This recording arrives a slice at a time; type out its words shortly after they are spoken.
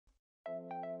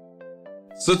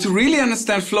So to really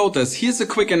understand floaters, here's a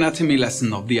quick anatomy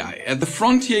lesson of the eye. At the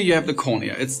front here you have the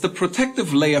cornea. It's the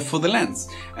protective layer for the lens,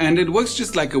 and it works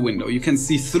just like a window. You can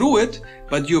see through it,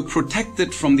 but you're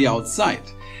protected from the outside.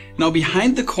 Now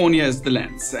behind the cornea is the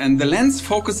lens, and the lens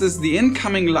focuses the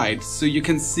incoming light so you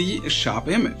can see a sharp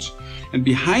image. And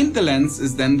behind the lens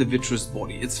is then the vitreous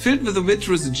body. It's filled with a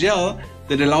vitreous gel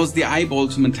that allows the eyeball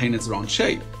to maintain its round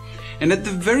shape. And at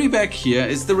the very back here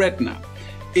is the retina.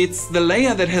 It's the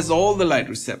layer that has all the light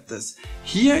receptors.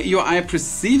 Here your eye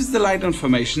perceives the light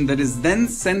information that is then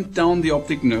sent down the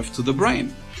optic nerve to the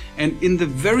brain. And in the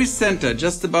very center,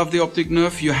 just above the optic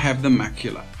nerve, you have the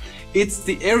macula. It's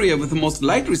the area with the most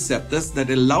light receptors that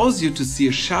allows you to see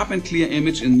a sharp and clear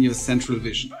image in your central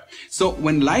vision. So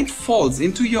when light falls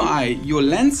into your eye, your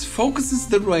lens focuses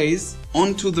the rays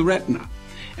onto the retina.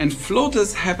 And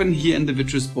floaters happen here in the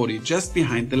vitreous body, just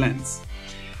behind the lens.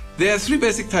 There are three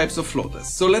basic types of floaters,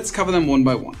 so let's cover them one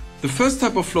by one. The first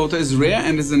type of floater is rare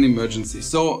and is an emergency,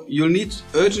 so you'll need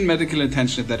urgent medical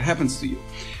attention if that happens to you.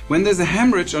 When there's a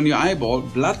hemorrhage on your eyeball,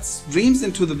 blood streams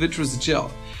into the vitreous gel.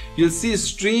 You'll see a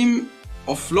stream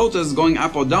of floaters going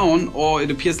up or down, or it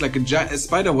appears like a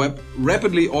spider web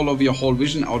rapidly all over your whole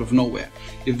vision out of nowhere.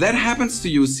 If that happens to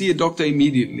you, see a doctor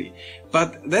immediately.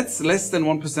 But that's less than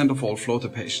 1% of all floater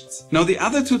patients. Now the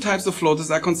other two types of floaters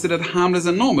are considered harmless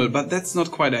and normal, but that's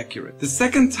not quite accurate. The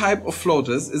second type of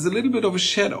floaters is a little bit of a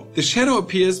shadow. The shadow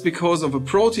appears because of a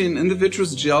protein in the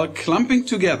vitreous gel clumping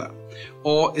together,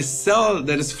 or a cell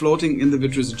that is floating in the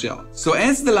vitreous gel. So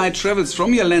as the light travels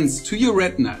from your lens to your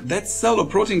retina, that cell or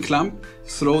protein clump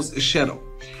throws a shadow.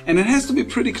 And it has to be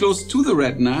pretty close to the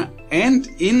retina and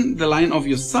in the line of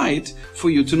your sight for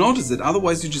you to notice it,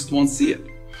 otherwise you just won't see it.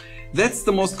 That's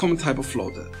the most common type of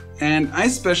floater. And eye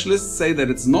specialists say that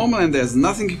it's normal and there's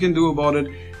nothing you can do about it,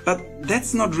 but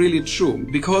that's not really true,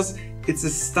 because it's a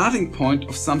starting point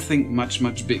of something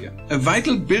much bigger. A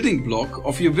vital building block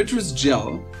of your vitreous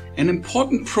gel, an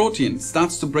important protein,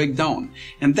 starts to break down.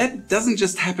 And that doesn't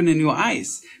just happen in your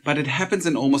eyes, but it happens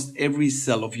in almost every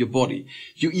cell of your body.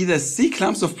 You either see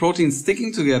clumps of protein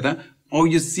sticking together, or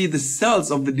you see the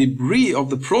cells of the debris of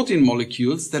the protein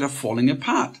molecules that are falling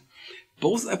apart.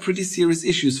 Both are pretty serious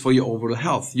issues for your overall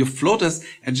health. Your floaters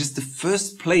are just the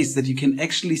first place that you can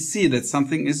actually see that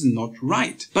something is not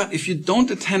right. But if you don't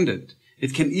attend it,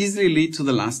 it can easily lead to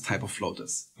the last type of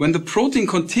floaters. When the protein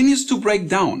continues to break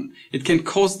down, it can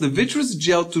cause the vitreous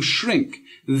gel to shrink.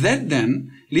 That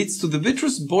then leads to the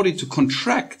vitreous body to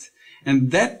contract, and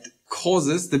that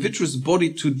causes the vitreous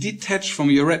body to detach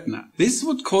from your retina. This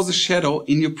would cause a shadow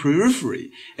in your periphery,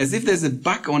 as if there's a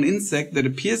bug or an insect that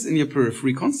appears in your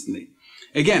periphery constantly.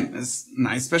 Again, as an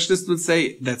eye specialist would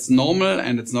say, that's normal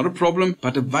and it's not a problem,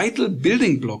 but a vital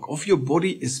building block of your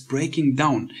body is breaking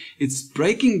down. It's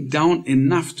breaking down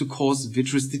enough to cause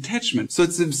vitreous detachment. So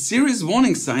it's a serious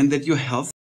warning sign that your health